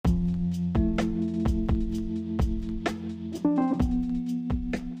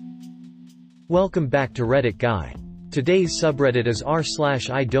Welcome back to Reddit Guy. Today's subreddit is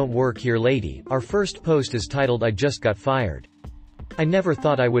r/IDontWorkHereLady. Our first post is titled I Just Got Fired. I never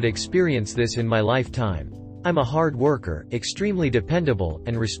thought I would experience this in my lifetime. I'm a hard worker, extremely dependable,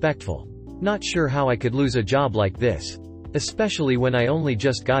 and respectful. Not sure how I could lose a job like this. Especially when I only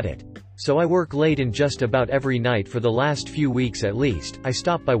just got it. So I work late and just about every night for the last few weeks at least. I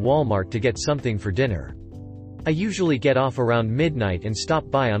stop by Walmart to get something for dinner. I usually get off around midnight and stop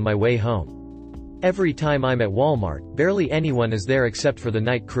by on my way home. Every time I'm at Walmart, barely anyone is there except for the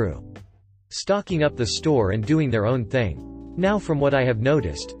night crew. Stocking up the store and doing their own thing. Now from what I have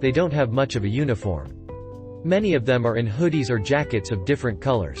noticed, they don't have much of a uniform. Many of them are in hoodies or jackets of different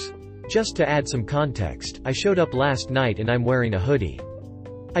colors. Just to add some context, I showed up last night and I'm wearing a hoodie.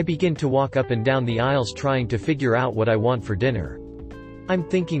 I begin to walk up and down the aisles trying to figure out what I want for dinner. I'm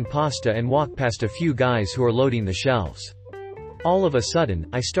thinking pasta and walk past a few guys who are loading the shelves. All of a sudden,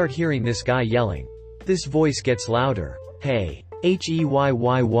 I start hearing this guy yelling. This voice gets louder. Hey.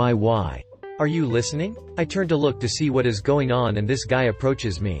 Heyyyy. Are you listening? I turn to look to see what is going on and this guy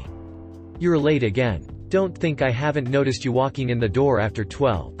approaches me. You're late again. Don't think I haven't noticed you walking in the door after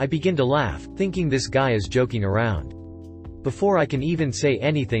 12. I begin to laugh, thinking this guy is joking around. Before I can even say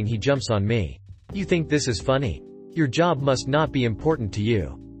anything he jumps on me. You think this is funny? Your job must not be important to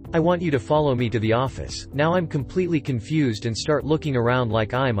you. I want you to follow me to the office. Now I'm completely confused and start looking around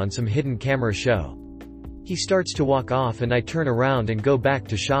like I'm on some hidden camera show. He starts to walk off and I turn around and go back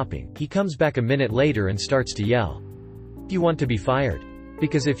to shopping. He comes back a minute later and starts to yell. Do you want to be fired?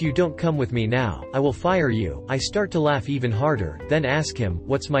 Because if you don't come with me now, I will fire you. I start to laugh even harder, then ask him,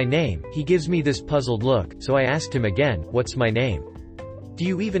 what's my name? He gives me this puzzled look, so I asked him again, what's my name? Do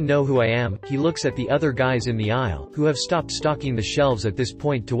you even know who I am? He looks at the other guys in the aisle, who have stopped stocking the shelves at this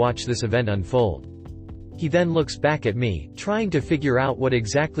point to watch this event unfold. He then looks back at me, trying to figure out what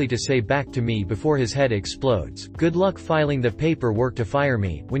exactly to say back to me before his head explodes. Good luck filing the paperwork to fire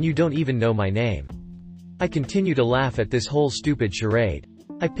me, when you don't even know my name. I continue to laugh at this whole stupid charade.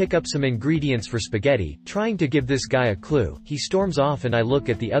 I pick up some ingredients for spaghetti, trying to give this guy a clue. He storms off and I look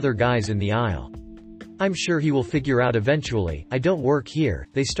at the other guys in the aisle. I'm sure he will figure out eventually. I don't work here.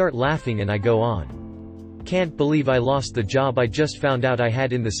 They start laughing and I go on. Can't believe I lost the job I just found out I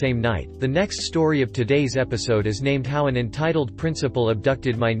had in the same night. The next story of today's episode is named How an Entitled Principal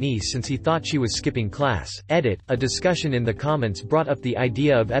Abducted My Niece Since He Thought She Was Skipping Class. Edit. A discussion in the comments brought up the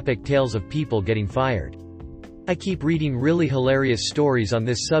idea of epic tales of people getting fired. I keep reading really hilarious stories on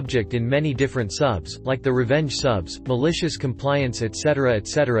this subject in many different subs, like the revenge subs, malicious compliance, etc.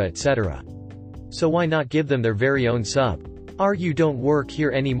 etc. etc. So why not give them their very own sub? You don't work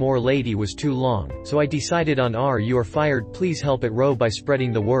here anymore lady was too long, so I decided on you are fired. Please help it row by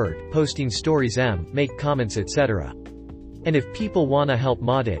spreading the word, posting stories make comments etc. And if people wanna help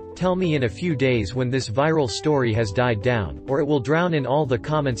mod it, tell me in a few days when this viral story has died down, or it will drown in all the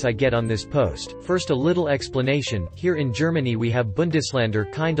comments I get on this post. First a little explanation, here in Germany we have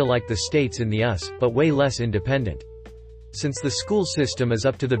Bundesländer kinda like the states in the US, but way less independent. Since the school system is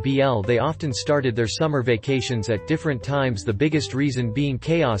up to the BL, they often started their summer vacations at different times, the biggest reason being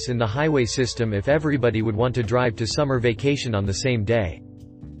chaos in the highway system if everybody would want to drive to summer vacation on the same day.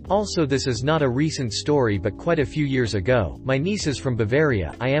 Also, this is not a recent story but quite a few years ago. My niece is from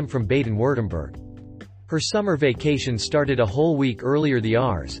Bavaria, I am from Baden-Württemberg. Her summer vacation started a whole week earlier than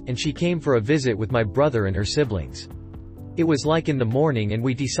ours, and she came for a visit with my brother and her siblings. It was like in the morning and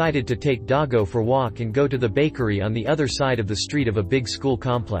we decided to take Doggo for a walk and go to the bakery on the other side of the street of a big school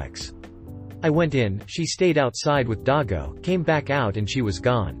complex. I went in, she stayed outside with Doggo, came back out and she was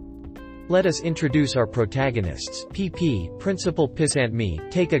gone. Let us introduce our protagonists. PP, Principal Pissant Me,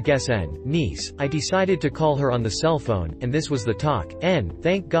 take a guess N, niece. I decided to call her on the cell phone, and this was the talk. N,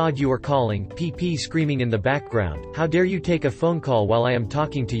 thank God you are calling. PP screaming in the background, how dare you take a phone call while I am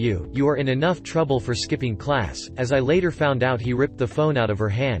talking to you, you are in enough trouble for skipping class. As I later found out he ripped the phone out of her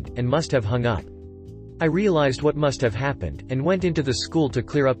hand, and must have hung up. I realized what must have happened, and went into the school to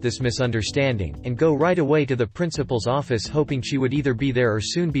clear up this misunderstanding, and go right away to the principal's office hoping she would either be there or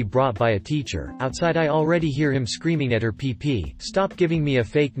soon be brought by a teacher. Outside I already hear him screaming at her, PP, stop giving me a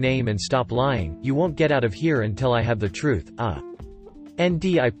fake name and stop lying, you won't get out of here until I have the truth.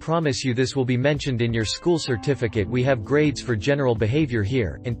 ND I promise you this will be mentioned in your school certificate. We have grades for general behavior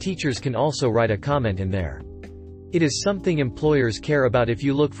here, and teachers can also write a comment in there. It is something employers care about if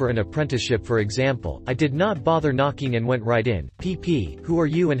you look for an apprenticeship for example. I did not bother knocking and went right in. PP, who are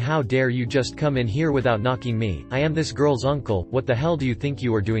you and how dare you just come in here without knocking me? I am this girl's uncle, what the hell do you think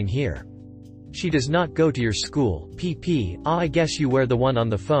you are doing here? She does not go to your school. PP, I guess you were the one on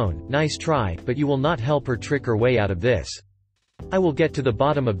the phone, nice try, but you will not help her trick her way out of this. I will get to the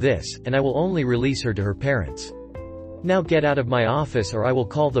bottom of this, and I will only release her to her parents. Now get out of my office or I will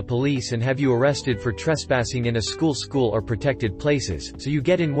call the police and have you arrested for trespassing in a school or protected places, so you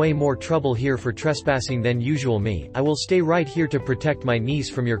get in way more trouble here for trespassing than usual. Me, I will stay right here to protect my niece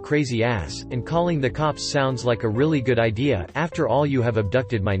from your crazy ass, and calling the cops sounds like a really good idea, after all you have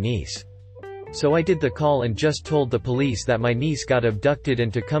abducted my niece. So I did the call and just told the police that my niece got abducted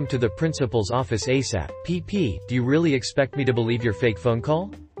and to come to the principal's office ASAP. PP, do you really expect me to believe your fake phone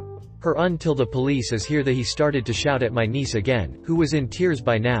call? Until the police is here. He started to shout at my niece again, who was in tears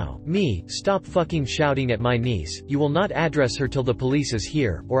by now. Me, stop fucking shouting at my niece, you will not address her till the police is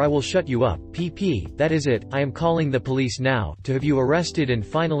here, or I will shut you up. PP, that is it, I am calling the police now, to have you arrested and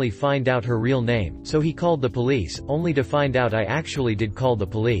finally find out her real name. So he called the police, only to find out I actually did call the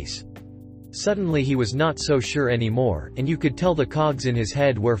police. Suddenly he was not so sure anymore, and you could tell the cogs in his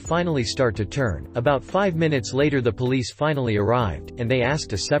head were finally start to turn. About 5 minutes later the police finally arrived, and they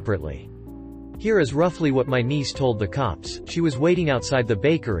asked us separately. Here is roughly what my niece told the cops. She was waiting outside the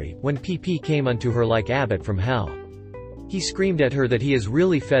bakery, when PP came unto her like Abbott from hell. He screamed at her that he is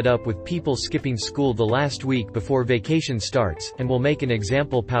really fed up with people skipping school the last week before vacation starts, and will make an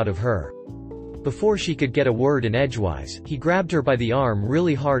example out of her. Before she could get a word in edgewise, he grabbed her by the arm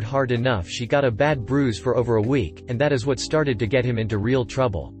really hard enough she got a bad bruise for over a week, and that is what started to get him into real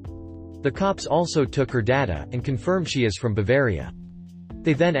trouble. The cops also took her data, and confirmed she is from Bavaria.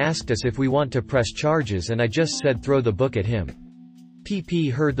 They then asked us if we want to press charges and I just said throw the book at him.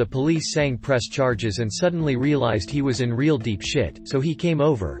 PP heard the police saying press charges and suddenly realized he was in real deep shit, so he came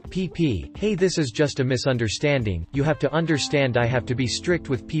over. PP, hey, this is just a misunderstanding, you have to understand I have to be strict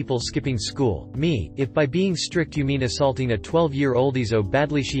with people skipping school. Me, if by being strict you mean assaulting a 12-year-old so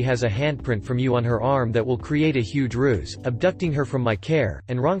badly she has a handprint from you on her arm that will create a huge ruse, abducting her from my care,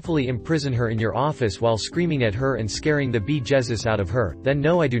 and wrongfully imprison her in your office while screaming at her and scaring the bejesus out of her, then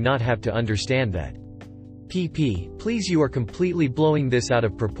no, I do not have to understand that. PP, please, you are completely blowing this out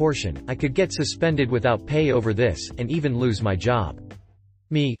of proportion. I could get suspended without pay over this, and even lose my job.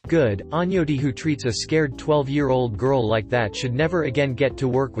 Me, good, Anyodi who treats a scared 12-year-old girl like that should never again get to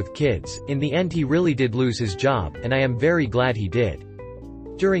work with kids. In the end he really did lose his job, and I am very glad he did.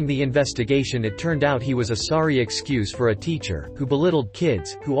 During the investigation it turned out he was a sorry excuse for a teacher, who belittled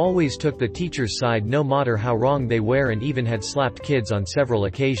kids, who always took the teacher's side no matter how wrong they were and even had slapped kids on several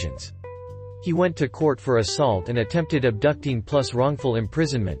occasions. He went to court for assault and attempted abducting plus wrongful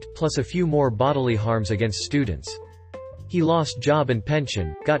imprisonment, plus a few more bodily harms against students. He lost job and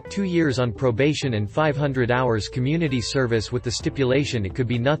pension, got 2 years on probation and 500 hours community service with the stipulation it could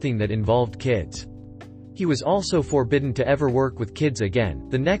be nothing that involved kids. He was also forbidden to ever work with kids again.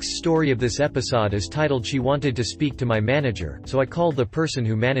 The next story of this episode is titled She Wanted to Speak to My Manager, so I called the person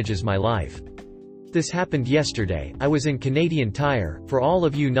who manages my life. This happened yesterday. I was in Canadian Tire. For all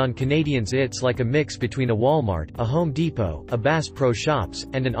of you non-Canadians, it's like a mix between a Walmart, a Home Depot, a Bass Pro Shops,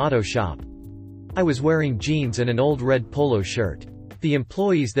 and an auto shop. I was wearing jeans and an old red polo shirt. The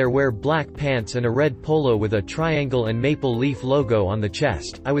employees there wear black pants and a red polo with a triangle and maple leaf logo on the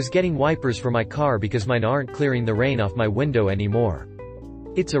chest. I was getting wipers for my car because mine aren't clearing the rain off my window anymore.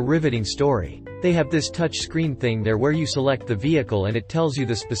 It's a riveting story. They have this touch screen thing there where you select the vehicle and it tells you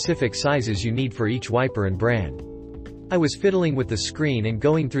the specific sizes you need for each wiper and brand. I was fiddling with the screen and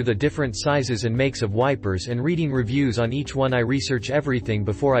going through the different sizes and makes of wipers and reading reviews on each one. I research everything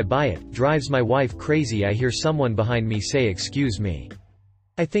before I buy it. Drives my wife crazy. I hear someone behind me say excuse me.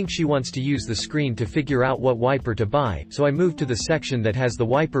 I think she wants to use the screen to figure out what wiper to buy, so I move to the section that has the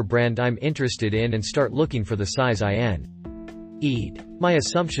wiper brand I'm interested in and start looking for the size I need. My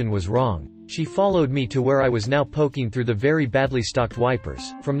assumption was wrong. She followed me to where I was now poking through the very badly stocked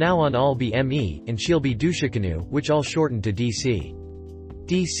wipers. From now on I'll be ME, and she'll be Dushikanu, which I'll shorten to DC.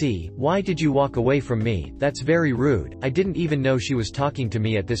 DC, why did you walk away from me? That's very rude. I didn't even know she was talking to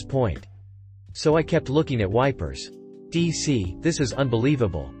me at this point. So I kept looking at wipers. DC, this is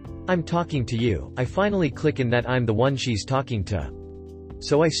unbelievable. I'm talking to you. I finally click in that I'm the one she's talking to.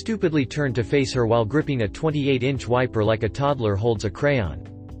 So I stupidly turned to face her while gripping a 28-inch wiper like a toddler holds a crayon.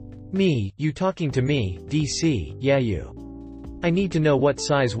 Me, you talking to me, DC, yeah you. I need to know what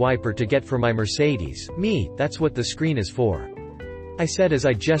size wiper to get for my Mercedes. Me, that's what the screen is for. I said as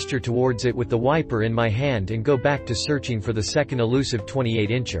I gesture towards it with the wiper in my hand and go back to searching for the second elusive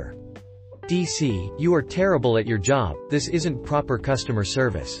 28-incher. DC, you are terrible at your job, this isn't proper customer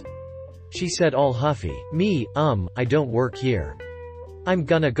service. She said all huffy. Me, I don't work here. I'm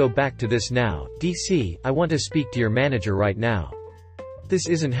gonna go back to this now. DC, I want to speak to your manager right now. This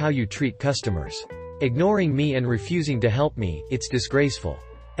isn't how you treat customers. Ignoring me and refusing to help me, it's disgraceful.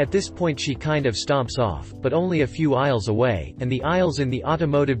 At this point she kind of stomps off, but only a few aisles away, and the aisles in the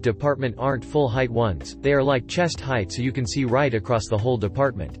automotive department aren't full-height ones, they are like chest height so you can see right across the whole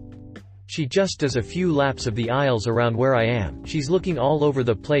department. She just does a few laps of the aisles around where I am. She's looking all over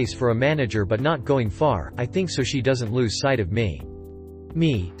the place for a manager but not going far, I think, so she doesn't lose sight of me.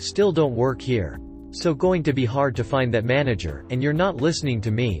 Me, still don't work here. So going to be hard to find that manager, and you're not listening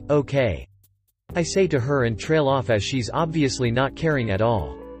to me, okay? I say to her and trail off as she's obviously not caring at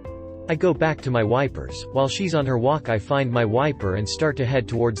all. I go back to my wipers. While she's on her walk I find my wiper and start to head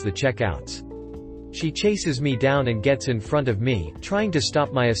towards the checkouts. She chases me down and gets in front of me, trying to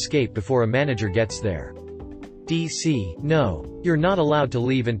stop my escape before a manager gets there. DC, no. You're not allowed to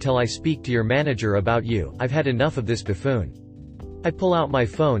leave until I speak to your manager about you. I've had enough of this buffoon. I pull out my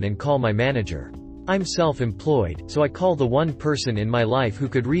phone and call my manager. I'm self-employed, so I call the one person in my life who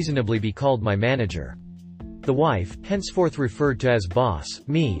could reasonably be called my manager. The wife, henceforth referred to as boss,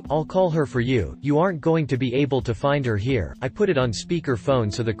 me, I'll call her for you. You aren't going to be able to find her here. I put it on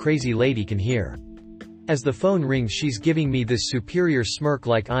speakerphone so the crazy lady can hear. As the phone rings she's giving me this superior smirk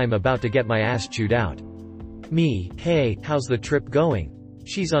like I'm about to get my ass chewed out. Me, hey, how's the trip going?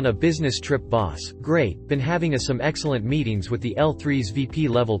 She's on a business trip, boss. Great, been having some excellent meetings with the L3's VP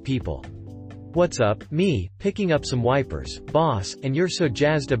level people. What's up? Me, picking up some wipers. Boss, and you're so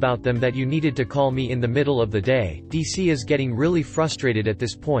jazzed about them that you needed to call me in the middle of the day. DC is getting really frustrated at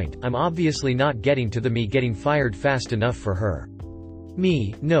this point. I'm obviously not getting to the me getting fired fast enough for her.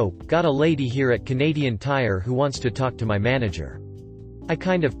 Me, nope, got a lady here at Canadian Tire who wants to talk to my manager. I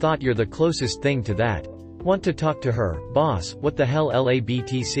kind of thought you're the closest thing to that. Want to talk to her, boss? What the hell,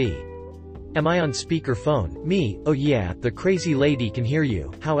 LABTC? Am I on speakerphone? Me, oh yeah, the crazy lady can hear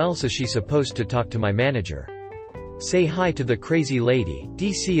you. How else is she supposed to talk to my manager? Say hi to the crazy lady.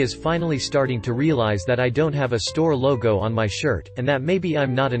 DC is finally starting to realize that I don't have a store logo on my shirt, and that maybe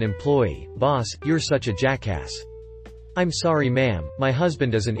I'm not an employee. Boss, you're such a jackass. I'm sorry ma'am, my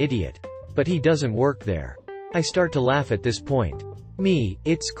husband is an idiot. But he doesn't work there. I start to laugh at this point. Me,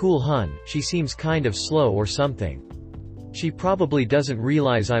 it's cool hun, she seems kind of slow or something. She probably doesn't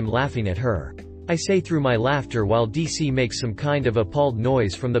realize I'm laughing at her. I say through my laughter while DC makes some kind of appalled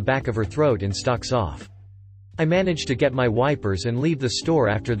noise from the back of her throat and stalks off. I manage to get my wipers and leave the store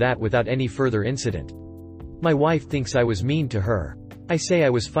after that without any further incident. My wife thinks I was mean to her. I say I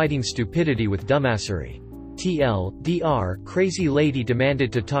was fighting stupidity with dumbassery. TLDR, crazy lady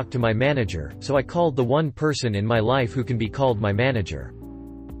demanded to talk to my manager, so I called the one person in my life who can be called my manager.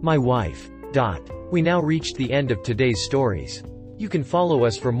 My wife. We now reached the end of today's stories. You can follow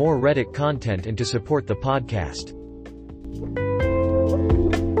us for more Reddit content and to support the podcast.